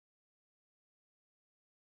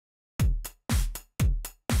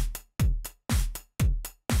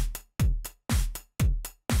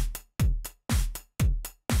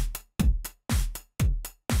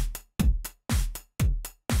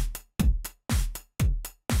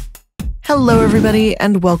Hello everybody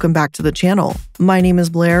and welcome back to the channel. My name is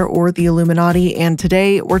Blair, or the Illuminati, and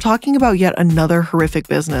today we're talking about yet another horrific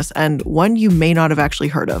business, and one you may not have actually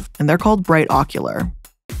heard of, and they're called Bright Ocular.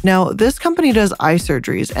 Now, this company does eye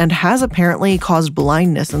surgeries and has apparently caused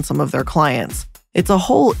blindness in some of their clients. It's a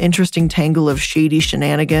whole interesting tangle of shady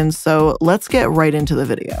shenanigans, so let's get right into the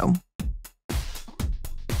video.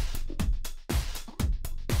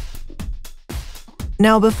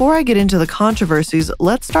 Now, before I get into the controversies,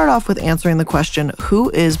 let's start off with answering the question, who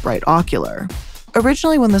is Bright Ocular?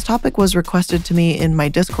 Originally, when this topic was requested to me in my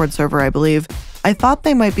Discord server, I believe, I thought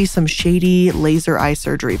they might be some shady laser eye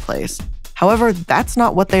surgery place. However, that's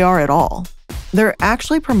not what they are at all. They're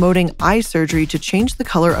actually promoting eye surgery to change the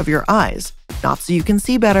color of your eyes. Not so you can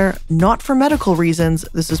see better, not for medical reasons,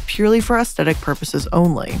 this is purely for aesthetic purposes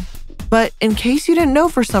only. But in case you didn't know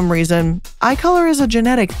for some reason, eye color is a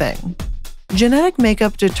genetic thing. Genetic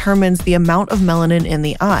makeup determines the amount of melanin in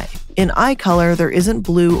the eye. In eye color, there isn't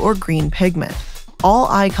blue or green pigment. All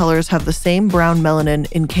eye colors have the same brown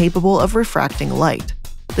melanin incapable of refracting light.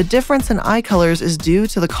 The difference in eye colors is due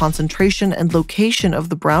to the concentration and location of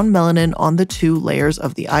the brown melanin on the two layers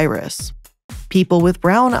of the iris. People with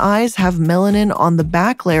brown eyes have melanin on the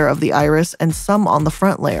back layer of the iris and some on the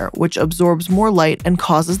front layer, which absorbs more light and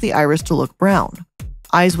causes the iris to look brown.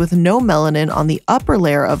 Eyes with no melanin on the upper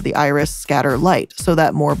layer of the iris scatter light, so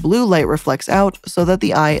that more blue light reflects out so that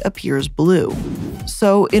the eye appears blue.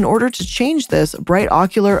 So in order to change this, Bright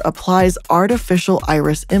Ocular applies artificial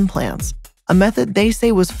iris implants, a method they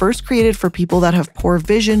say was first created for people that have poor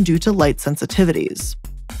vision due to light sensitivities.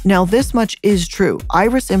 Now, this much is true.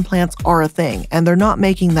 Iris implants are a thing, and they're not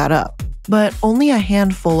making that up. But only a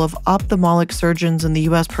handful of ophthalmic surgeons in the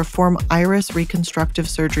US perform iris reconstructive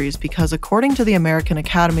surgeries because, according to the American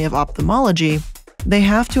Academy of Ophthalmology, they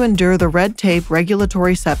have to endure the red tape,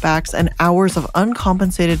 regulatory setbacks, and hours of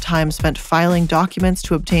uncompensated time spent filing documents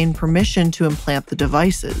to obtain permission to implant the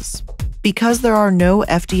devices. Because there are no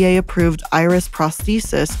FDA-approved iris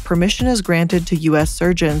prosthesis, permission is granted to US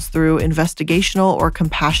surgeons through investigational or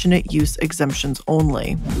compassionate use exemptions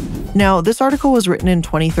only. Now, this article was written in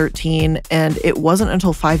 2013, and it wasn't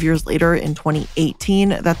until 5 years later, in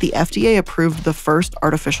 2018, that the FDA approved the first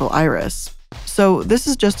artificial iris. So this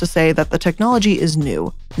is just to say that the technology is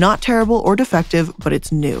new. Not terrible or defective, but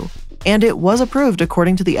it's new. And it was approved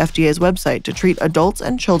according to the FDA's website to treat adults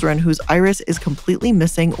and children whose iris is completely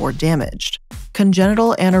missing or damaged.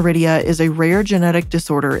 Congenital aniridia is a rare genetic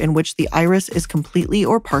disorder in which the iris is completely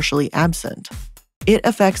or partially absent. It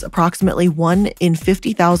affects approximately 1 in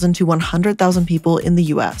 50,000 to 100,000 people in the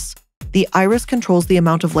US. The iris controls the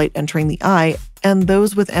amount of light entering the eye, and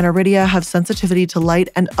those with aniridia have sensitivity to light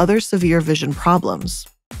and other severe vision problems.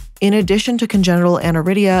 In addition to congenital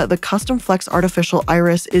aniridia, the custom flex artificial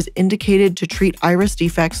iris is indicated to treat iris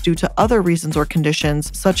defects due to other reasons or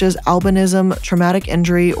conditions such as albinism, traumatic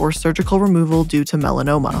injury, or surgical removal due to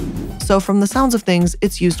melanoma. So from the sounds of things,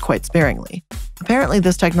 it's used quite sparingly. Apparently,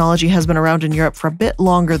 this technology has been around in Europe for a bit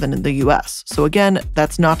longer than in the US. So again,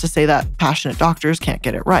 that's not to say that passionate doctors can't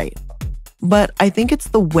get it right. But I think it's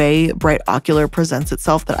the way Bright Ocular presents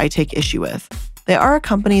itself that I take issue with. They are a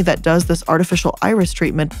company that does this artificial iris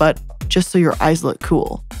treatment, but just so your eyes look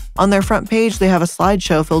cool. On their front page, they have a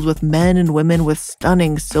slideshow filled with men and women with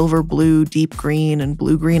stunning silver blue, deep green, and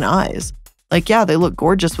blue-green eyes. Like, yeah, they look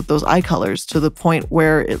gorgeous with those eye colors to the point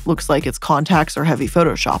where it looks like it's contacts or heavy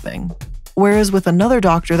photoshopping. Whereas with another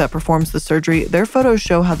doctor that performs the surgery, their photos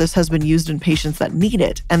show how this has been used in patients that need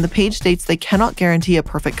it, and the page states they cannot guarantee a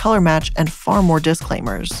perfect color match and far more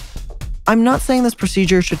disclaimers. I'm not saying this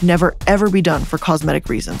procedure should never ever be done for cosmetic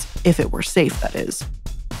reasons, if it were safe, that is.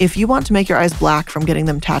 If you want to make your eyes black from getting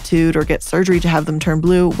them tattooed or get surgery to have them turn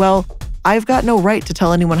blue, well, I've got no right to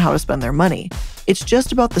tell anyone how to spend their money. It's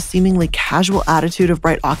just about the seemingly casual attitude of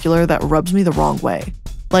Bright Ocular that rubs me the wrong way.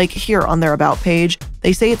 Like here on their About page,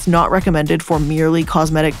 they say it's not recommended for merely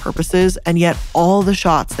cosmetic purposes, and yet all the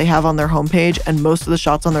shots they have on their homepage and most of the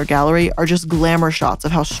shots on their gallery are just glamour shots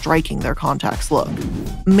of how striking their contacts look.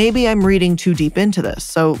 Maybe I'm reading too deep into this,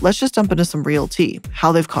 so let's just jump into some real tea,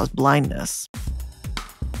 how they've caused blindness.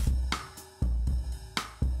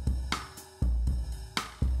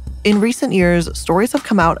 In recent years, stories have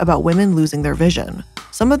come out about women losing their vision.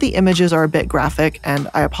 Some of the images are a bit graphic, and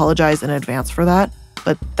I apologize in advance for that,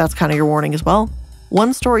 but that's kind of your warning as well.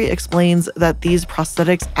 One story explains that these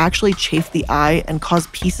prosthetics actually chafe the eye and cause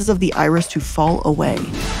pieces of the iris to fall away.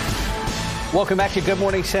 Welcome back to Good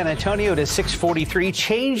Morning San Antonio. It is 6:43.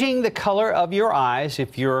 Changing the color of your eyes,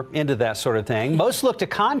 if you're into that sort of thing. Most look to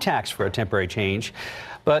contacts for a temporary change,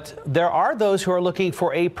 but there are those who are looking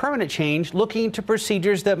for a permanent change, looking to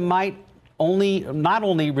procedures that might not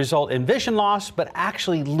only result in vision loss, but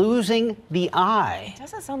actually losing the eye.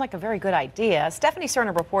 Doesn't sound like a very good idea. Stephanie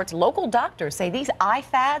Cerner reports local doctors say these eye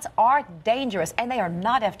fads are dangerous and they are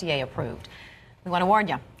not FDA approved. We want to warn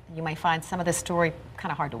you, you may find some of this story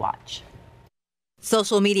kind of hard to watch.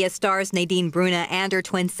 Social media stars Nadine Bruna and her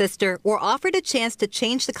twin sister were offered a chance to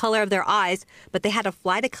change the color of their eyes, but they had to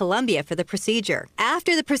fly to Colombia for the procedure.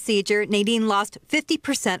 After the procedure, Nadine lost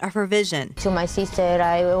 50% of her vision. To my sister,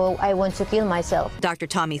 I want to kill myself. Dr.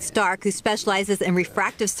 Tommy Stark, who specializes in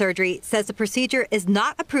refractive surgery, says the procedure is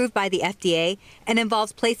not approved by the FDA and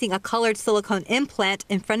involves placing a colored silicone implant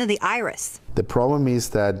in front of the iris. The problem is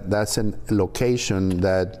that that's a location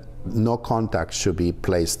that no contact should be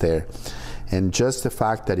placed there. And just the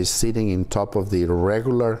fact that it's sitting in top of the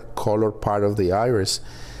regular color part of the iris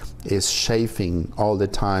is chafing all the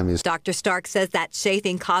time. Dr. Stark says that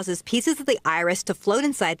chafing causes pieces of the iris to float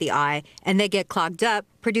inside the eye and they get clogged up,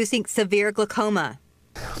 producing severe glaucoma.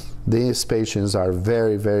 These patients are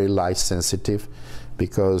very, very light sensitive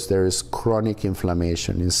because there is chronic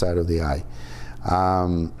inflammation inside of the eye.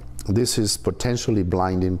 This is potentially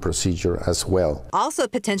blinding procedure as well. Also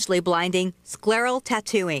potentially blinding, scleral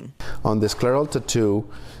tattooing. On the scleral tattoo,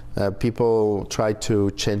 people try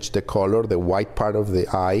to change the color, the white part of the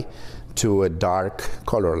eye, to a dark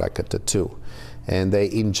color like a tattoo. And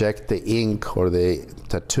they inject the ink or the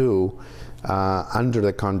tattoo under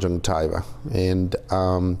the conjunctiva. And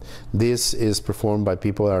this is performed by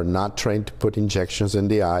people that are not trained to put injections in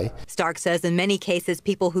the eye. Stark says in many cases,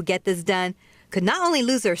 people who get this done could not only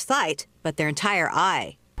lose their sight, but their entire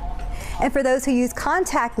eye. And for those who use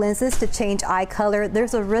contact lenses to change eye color,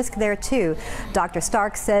 there's a risk there too. Dr.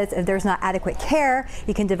 Stark says if there's not adequate care,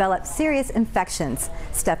 you can develop serious infections.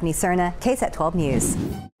 Stephanie Cerna, KSAT 12 News.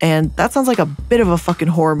 And that sounds like a bit of a fucking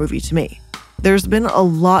horror movie to me. There's been a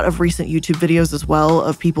lot of recent YouTube videos as well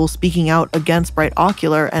of people speaking out against Bright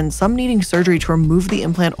Ocular and some needing surgery to remove the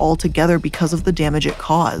implant altogether because of the damage it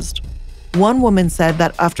caused. One woman said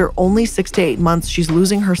that after only 6 to 8 months, she's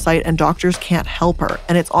losing her sight and doctors can't help her.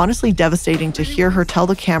 And it's honestly devastating to hear her tell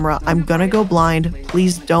the camera, "I'm gonna go blind,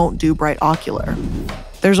 please don't do Bright Ocular."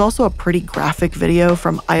 There's also a pretty graphic video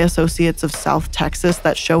from Eye Associates of South Texas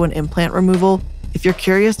that show an implant removal. If you're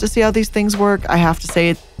curious to see how these things work, I have to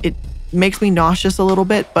say it makes me nauseous a little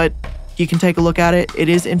bit, but you can take a look at it. It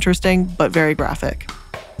is interesting, but very graphic.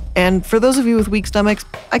 And for those of you with weak stomachs,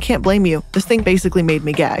 I can't blame you. This thing basically made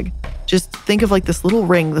me gag. Just think of like this little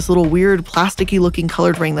ring, this little weird plasticky looking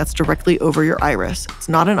colored ring that's directly over your iris. It's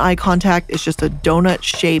not an eye contact, it's just a donut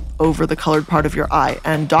shape over the colored part of your eye,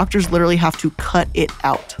 and doctors literally have to cut it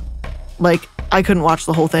out. Like, I couldn't watch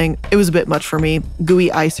the whole thing. It was a bit much for me.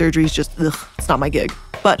 Gooey eye surgery is just, ugh, it's not my gig.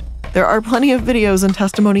 But there are plenty of videos and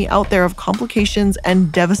testimony out there of complications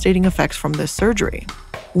and devastating effects from this surgery.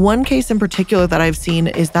 One case in particular that I've seen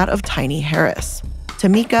is that of Tiny Harris.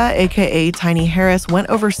 Tamika, aka Tiny Harris, went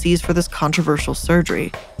overseas for this controversial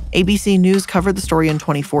surgery. ABC News covered the story in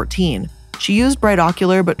 2014. She used Bright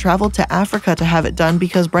Ocular but traveled to Africa to have it done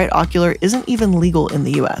because Bright Ocular isn't even legal in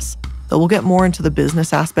the US. Though we'll get more into the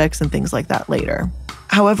business aspects and things like that later.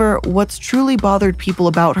 However, what's truly bothered people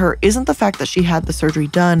about her isn't the fact that she had the surgery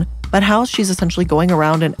done, but how she's essentially going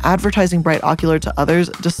around and advertising Bright Ocular to others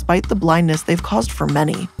despite the blindness they've caused for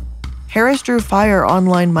many. Harris drew fire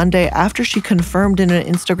online Monday after she confirmed in an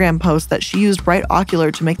Instagram post that she used Bright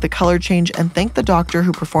Ocular to make the color change and thanked the doctor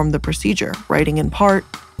who performed the procedure, writing in part,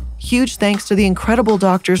 "Huge thanks to the incredible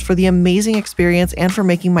doctors for the amazing experience and for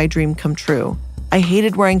making my dream come true. I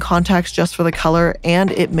hated wearing contacts just for the color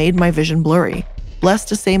and it made my vision blurry. Blessed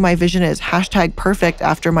to say my vision is #perfect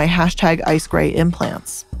after my #ice gray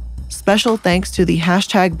implants. Special thanks to the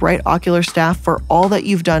 #Bright Ocular staff for all that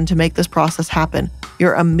you've done to make this process happen.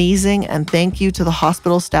 You're amazing, and thank you to the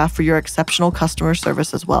hospital staff for your exceptional customer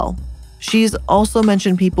service as well." She's also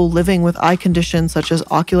mentioned people living with eye conditions such as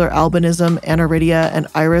ocular albinism, aniridia, and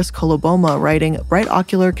iris coloboma, writing, "Bright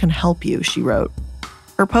Ocular can help you," she wrote.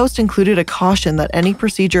 Her post included a caution that any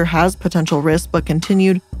procedure has potential risk, but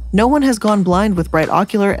continued, "No one has gone blind with Bright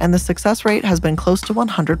Ocular, and the success rate has been close to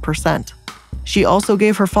 100%. She also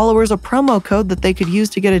gave her followers a promo code that they could use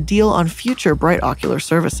to get a deal on future Bright Ocular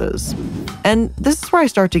services. And this is where I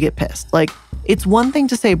start to get pissed. Like, it's one thing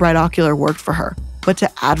to say Bright Ocular worked for her, but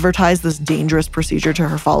to advertise this dangerous procedure to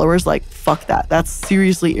her followers, like, fuck that. That's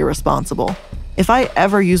seriously irresponsible. If I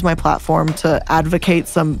ever use my platform to advocate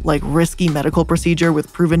some, like, risky medical procedure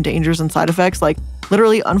with proven dangers and side effects, like,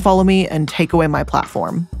 literally unfollow me and take away my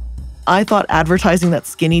platform. I thought advertising that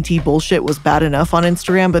skinny tea bullshit was bad enough on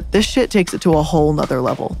Instagram, but this shit takes it to a whole nother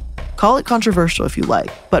level. Call it controversial if you like,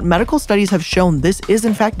 but medical studies have shown this is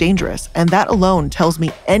in fact dangerous, and that alone tells me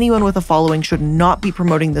anyone with a following should not be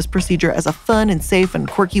promoting this procedure as a fun and safe and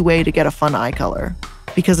quirky way to get a fun eye color.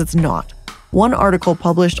 Because it's not. One article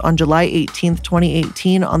published on July 18,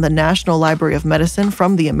 2018 on the National Library of Medicine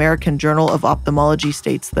from the American Journal of Ophthalmology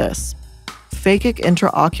states this: phakic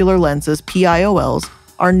intraocular lenses, PIOLs,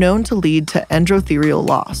 are known to lead to endothelial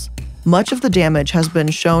loss. Much of the damage has been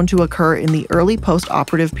shown to occur in the early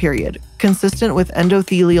post-operative period, consistent with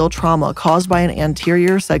endothelial trauma caused by an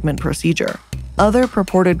anterior segment procedure. Other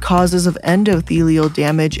purported causes of endothelial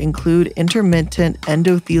damage include intermittent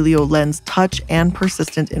endothelial lens touch and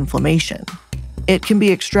persistent inflammation. It can be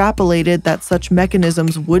extrapolated that such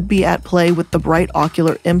mechanisms would be at play with the Bright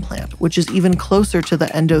Ocular implant, which is even closer to the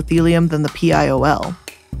endothelium than the PIOL.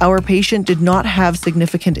 Our patient did not have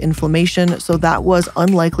significant inflammation, so that was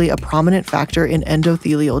unlikely a prominent factor in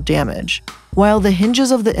endothelial damage. While the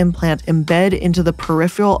hinges of the implant embed into the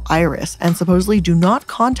peripheral iris and supposedly do not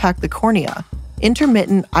contact the cornea,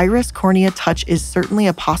 intermittent iris-cornea touch is certainly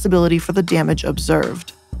a possibility for the damage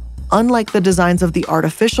observed. Unlike the designs of the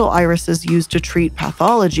artificial irises used to treat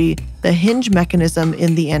pathology, the hinge mechanism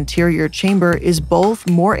in the anterior chamber is both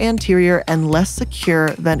more anterior and less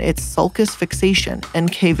secure than its sulcus fixation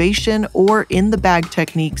and cavation or in-the-bag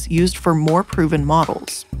techniques used for more proven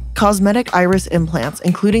models. Cosmetic iris implants,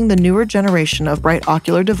 including the newer generation of Bright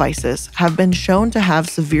Ocular devices, have been shown to have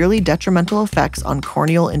severely detrimental effects on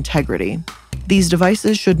corneal integrity. These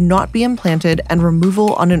devices should not be implanted, and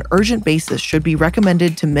removal on an urgent basis should be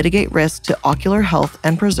recommended to mitigate risk to ocular health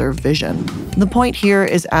and preserve vision. The point here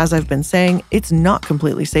is, as I've been saying, it's not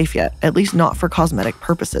completely safe yet, at least not for cosmetic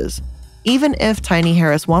purposes. Even if Tiny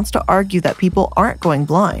Harris wants to argue that people aren't going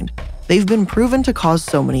blind, they've been proven to cause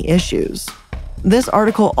so many issues. This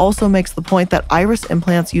article also makes the point that iris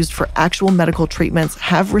implants used for actual medical treatments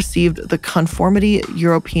have received the Conformity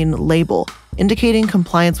European label, indicating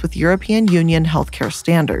compliance with European Union healthcare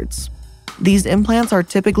standards. These implants are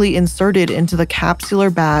typically inserted into the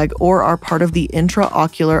capsular bag or are part of the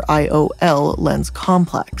intraocular IOL lens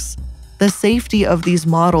complex. The safety of these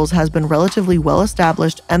models has been relatively well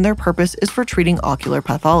established, and their purpose is for treating ocular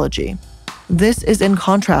pathology. This is in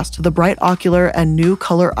contrast to the Bright Ocular and new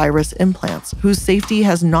color iris implants, whose safety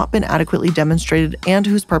has not been adequately demonstrated and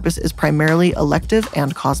whose purpose is primarily elective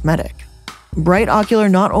and cosmetic. Bright Ocular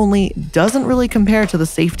not only doesn't really compare to the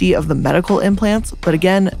safety of the medical implants, but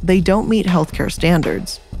again, they don't meet healthcare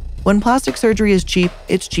standards. When plastic surgery is cheap,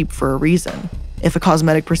 it's cheap for a reason. If a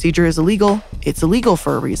cosmetic procedure is illegal, it's illegal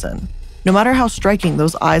for a reason. No matter how striking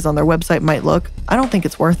those eyes on their website might look, I don't think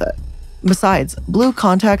it's worth it. Besides, blue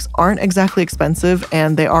contacts aren't exactly expensive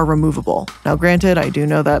and they are removable. Now granted, I do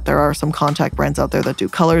know that there are some contact brands out there that do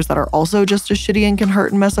colors that are also just as shitty and can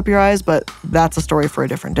hurt and mess up your eyes, but that's a story for a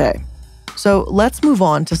different day. So let's move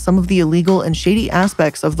on to some of the illegal and shady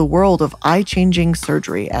aspects of the world of eye-changing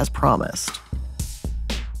surgery as promised.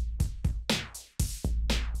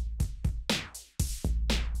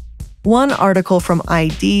 One article from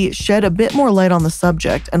ID shed a bit more light on the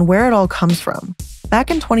subject and where it all comes from. Back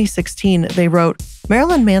in 2016, they wrote,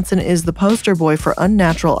 Marilyn Manson is the poster boy for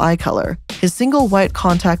unnatural eye color. His single white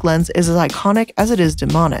contact lens is as iconic as it is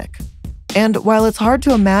demonic. And while it's hard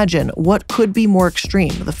to imagine what could be more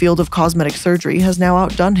extreme, the field of cosmetic surgery has now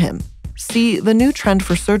outdone him. See the new trend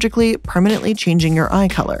for surgically, permanently changing your eye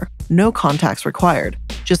color. No contacts required.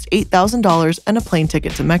 Just $8,000 and a plane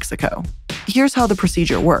ticket to Mexico. Here's how the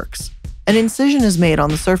procedure works. An incision is made on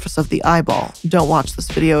the surface of the eyeball. Don't watch this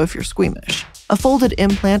video if you're squeamish. A folded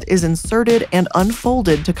implant is inserted and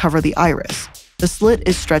unfolded to cover the iris. The slit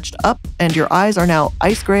is stretched up, and your eyes are now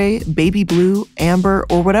ice gray, baby blue, amber,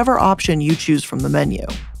 or whatever option you choose from the menu.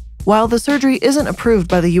 While the surgery isn't approved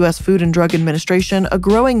by the US Food and Drug Administration, a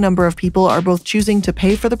growing number of people are both choosing to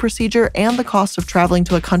pay for the procedure and the cost of traveling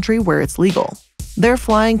to a country where it's legal. They're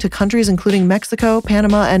flying to countries including Mexico,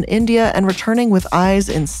 Panama, and India and returning with eyes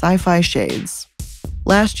in sci-fi shades.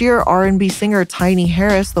 Last year, R&B singer Tiny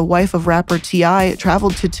Harris, the wife of rapper T.I.,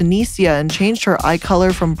 traveled to Tunisia and changed her eye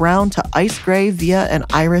color from brown to ice gray via an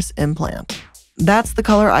iris implant. That's the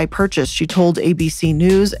color I purchased, she told ABC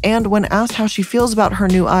News, and when asked how she feels about her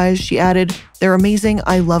new eyes, she added, "They're amazing,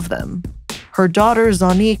 I love them." Her daughter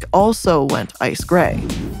Zonique also went ice gray.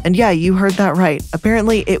 And yeah, you heard that right.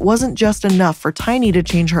 Apparently, it wasn't just enough for Tiny to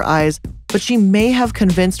change her eyes, but she may have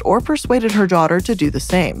convinced or persuaded her daughter to do the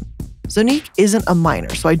same. Zonique isn't a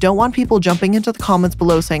minor, so I don't want people jumping into the comments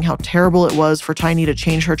below saying how terrible it was for Tiny to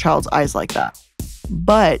change her child's eyes like that.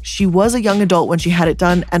 But she was a young adult when she had it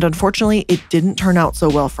done, and unfortunately, it didn't turn out so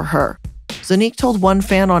well for her. Zanique told one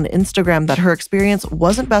fan on Instagram that her experience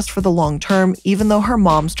wasn't best for the long term, even though her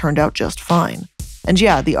mom's turned out just fine. And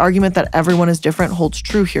yeah, the argument that everyone is different holds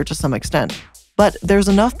true here to some extent. But there's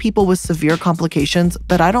enough people with severe complications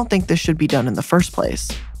that I don't think this should be done in the first place.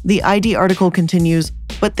 The ID article continues,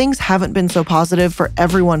 but things haven't been so positive for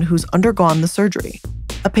everyone who's undergone the surgery.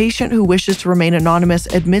 A patient who wishes to remain anonymous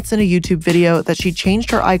admits in a YouTube video that she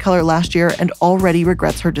changed her eye color last year and already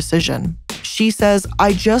regrets her decision. She says,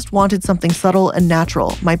 "I just wanted something subtle and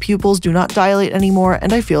natural. My pupils do not dilate anymore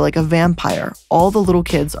and I feel like a vampire. All the little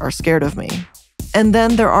kids are scared of me." And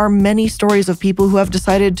then there are many stories of people who have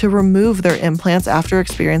decided to remove their implants after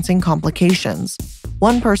experiencing complications.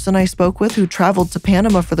 One person I spoke with who traveled to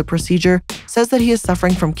Panama for the procedure says that he is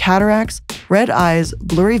suffering from cataracts, red eyes,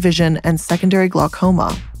 blurry vision, and secondary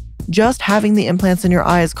glaucoma. Just having the implants in your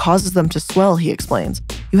eyes causes them to swell, he explains.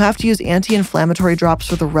 You have to use anti-inflammatory drops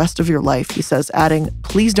for the rest of your life, he says, adding,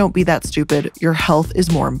 "Please don't be that stupid. Your health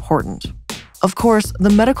is more important." Of course, the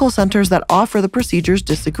medical centers that offer the procedures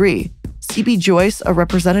disagree. CB Joyce, a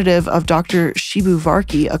representative of Dr. Shibu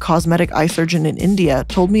Varki, a cosmetic eye surgeon in India,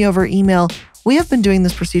 told me over email, "We have been doing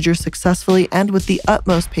this procedure successfully and with the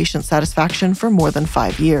utmost patient satisfaction for more than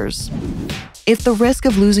 5 years." If the risk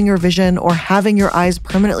of losing your vision or having your eyes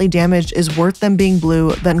permanently damaged is worth them being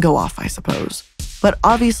blue, then go off, I suppose. But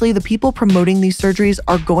obviously, the people promoting these surgeries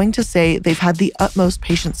are going to say they've had the utmost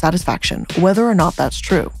patient satisfaction, whether or not that's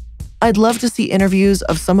true. I'd love to see interviews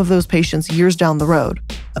of some of those patients years down the road.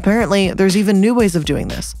 Apparently, there's even new ways of doing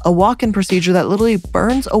this, a walk-in procedure that literally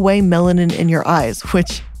burns away melanin in your eyes,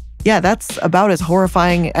 which, yeah, that's about as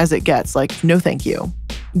horrifying as it gets, like, no thank you.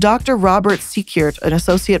 Dr. Robert Seekert, an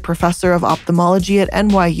associate professor of ophthalmology at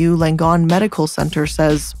NYU Langone Medical Center,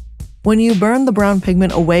 says, "When you burn the brown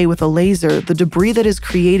pigment away with a laser, the debris that is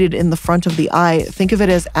created in the front of the eye, think of it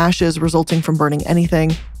as ashes resulting from burning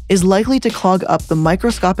anything, is likely to clog up the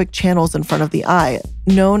microscopic channels in front of the eye,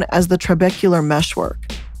 known as the trabecular meshwork.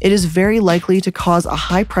 It is very likely to cause a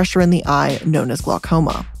high pressure in the eye, known as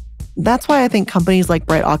glaucoma." That's why I think companies like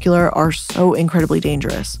Bright Ocular are so incredibly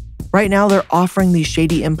dangerous. Right now, they're offering these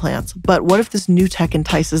shady implants, but what if this new tech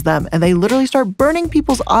entices them and they literally start burning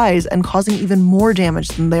people's eyes and causing even more damage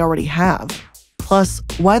than they already have? Plus,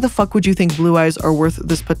 why the fuck would you think blue eyes are worth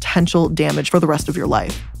this potential damage for the rest of your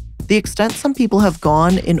life? The extent some people have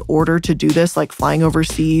gone in order to do this, like flying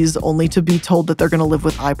overseas only to be told that they're going to live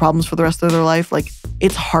with eye problems for the rest of their life, like,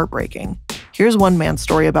 it's heartbreaking. Here's one man's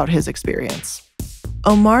story about his experience.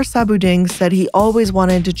 Omar Sabuding said he always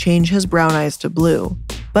wanted to change his brown eyes to blue,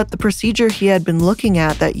 but the procedure he had been looking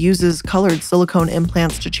at that uses colored silicone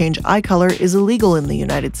implants to change eye color is illegal in the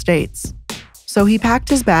United States. So he packed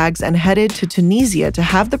his bags and headed to Tunisia to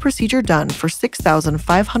have the procedure done for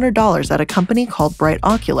 $6,500 at a company called Bright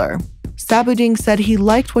Ocular. Sabuding said he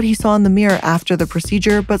liked what he saw in the mirror after the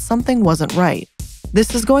procedure, but something wasn't right.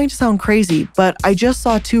 "This is going to sound crazy, but I just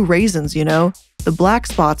saw 2 raisins, you know? The black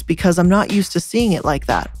spots because I'm not used to seeing it like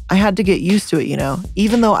that. I had to get used to it, you know?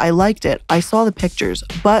 Even though I liked it, I saw the pictures,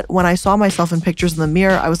 but when I saw myself in pictures in the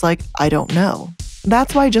mirror, I was like, I don't know."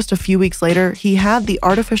 That's why just a few weeks later, he had the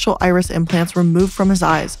artificial iris implants removed from his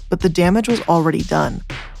eyes, but the damage was already done.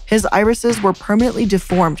 His irises were permanently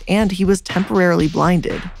deformed and he was temporarily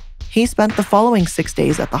blinded. He spent the following 6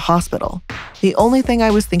 days at the hospital. "The only thing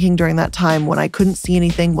I was thinking during that time when I couldn't see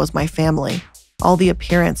anything was my family. All the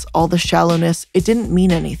appearance, all the shallowness, it didn't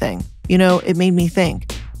mean anything. You know, it made me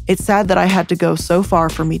think. It's sad that I had to go so far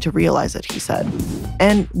for me to realize it," he said.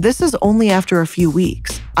 And this is only after a few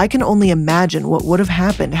weeks. I can only imagine what would have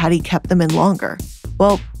happened had he kept them in longer.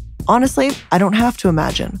 Well, honestly, I don't have to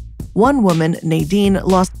imagine. One woman, Nadine,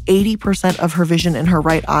 lost 80% of her vision in her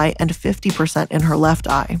right eye and 50% in her left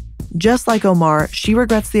eye. Just like Omar, she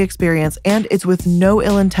regrets the experience, and it's with no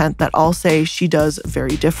ill intent that I'll say she does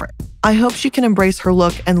very different. I hope she can embrace her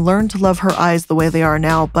look and learn to love her eyes the way they are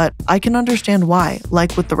now, but I can understand why.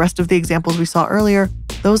 Like with the rest of the examples we saw earlier,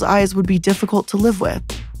 those eyes would be difficult to live with.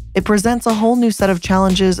 It presents a whole new set of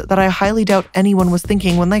challenges that I highly doubt anyone was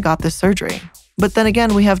thinking when they got this surgery. But then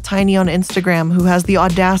again, we have Tiny on Instagram who has the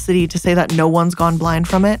audacity to say that no one's gone blind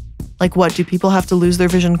from it. Like what, do people have to lose their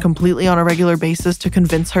vision completely on a regular basis to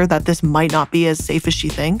convince her that this might not be as safe as she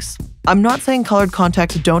thinks? I'm not saying colored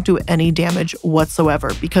contacts don't do any damage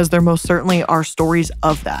whatsoever, because there most certainly are stories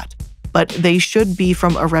of that. But they should be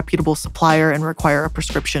from a reputable supplier and require a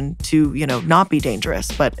prescription to, not be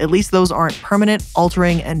dangerous. But at least those aren't permanent,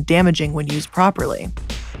 altering, and damaging when used properly.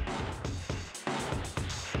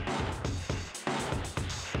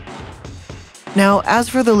 Now, as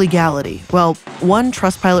for the legality, well, one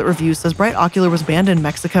Trustpilot review says Bright Ocular was banned in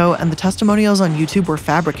Mexico and the testimonials on YouTube were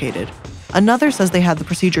fabricated. Another says they had the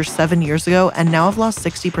procedure 7 years ago and now have lost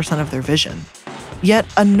 60% of their vision. Yet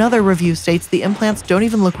another review states the implants don't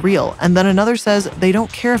even look real, and then another says they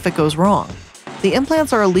don't care if it goes wrong. The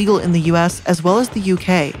implants are illegal in the US as well as the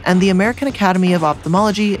UK, and the American Academy of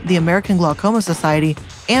Ophthalmology, the American Glaucoma Society,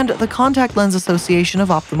 and the Contact Lens Association of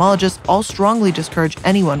Ophthalmologists all strongly discourage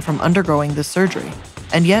anyone from undergoing this surgery.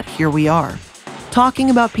 And yet, here we are, talking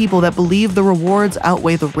about people that believe the rewards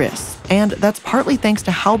outweigh the risks, and that's partly thanks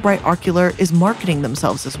to how Bright Ocular is marketing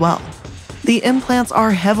themselves as well. The implants are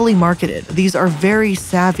heavily marketed, these are very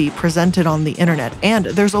savvy presented on the internet, and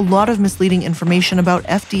there's a lot of misleading information about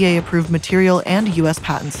FDA-approved material and US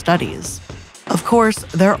patent studies. Of course,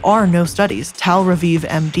 there are no studies, Tal Raviv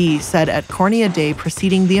MD said at Cornea Day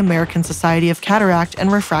preceding the American Society of Cataract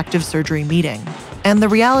and Refractive Surgery meeting. And the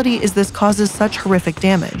reality is this causes such horrific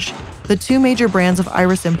damage. The two major brands of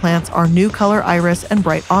iris implants are New Color Iris and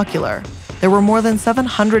Bright Ocular. There were more than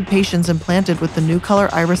 700 patients implanted with the New Color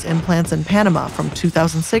Iris implants in Panama from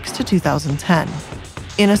 2006 to 2010.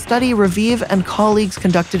 In a study Raviv and colleagues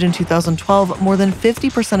conducted in 2012, more than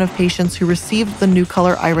 50% of patients who received the New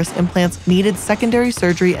Color Iris implants needed secondary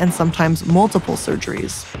surgery and sometimes multiple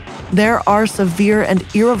surgeries. There are severe and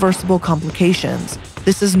irreversible complications.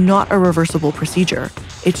 This is not a reversible procedure.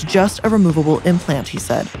 It's just a removable implant, he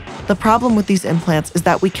said. The problem with these implants is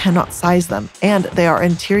that we cannot size them, and they are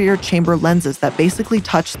interior chamber lenses that basically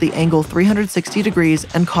touch the angle 360 degrees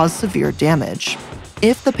and cause severe damage.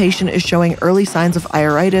 If the patient is showing early signs of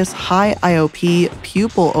iritis, high IOP,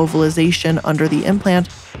 pupil ovalization under the implant,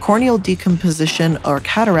 corneal decomposition, or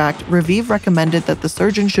cataract, Raviv recommended that the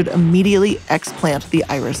surgeon should immediately explant the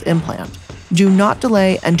iris implant. Do not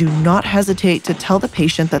delay and do not hesitate to tell the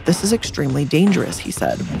patient that this is extremely dangerous, he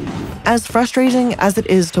said. As frustrating as it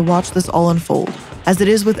is to watch this all unfold, as it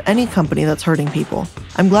is with any company that's hurting people,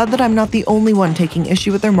 I'm glad that I'm not the only one taking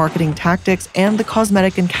issue with their marketing tactics and the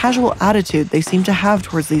cosmetic and casual attitude they seem to have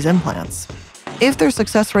towards these implants. If their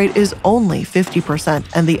success rate is only 50%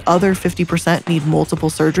 and the other 50% need multiple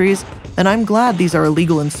surgeries, then I'm glad these are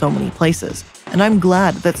illegal in so many places. And I'm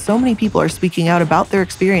glad that so many people are speaking out about their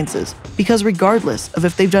experiences, because regardless of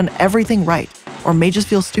if they've done everything right or may just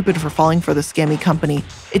feel stupid for falling for this scammy company,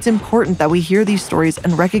 it's important that we hear these stories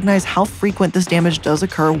and recognize how frequent this damage does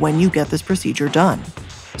occur when you get this procedure done.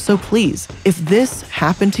 So please, if this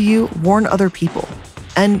happened to you, warn other people.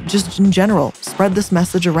 And just in general, spread this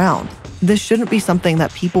message around. This shouldn't be something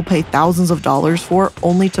that people pay thousands of dollars for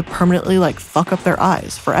only to permanently fuck up their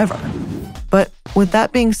eyes forever. But with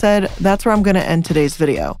that being said, that's where I'm going to end today's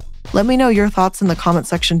video. Let me know your thoughts in the comment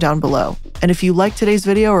section down below. And if you liked today's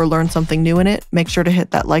video or learned something new in it, make sure to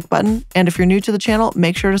hit that like button. And if you're new to the channel,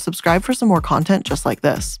 make sure to subscribe for some more content just like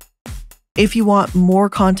this. If you want more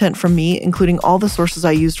content from me, including all the sources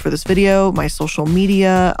I used for this video, my social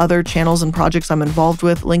media, other channels and projects I'm involved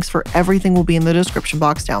with, links for everything will be in the description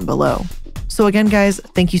box down below. So again, guys,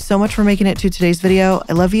 thank you so much for making it to today's video.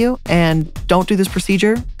 I love you, and don't do this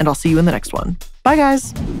procedure, and I'll see you in the next one. Bye,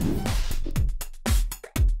 guys.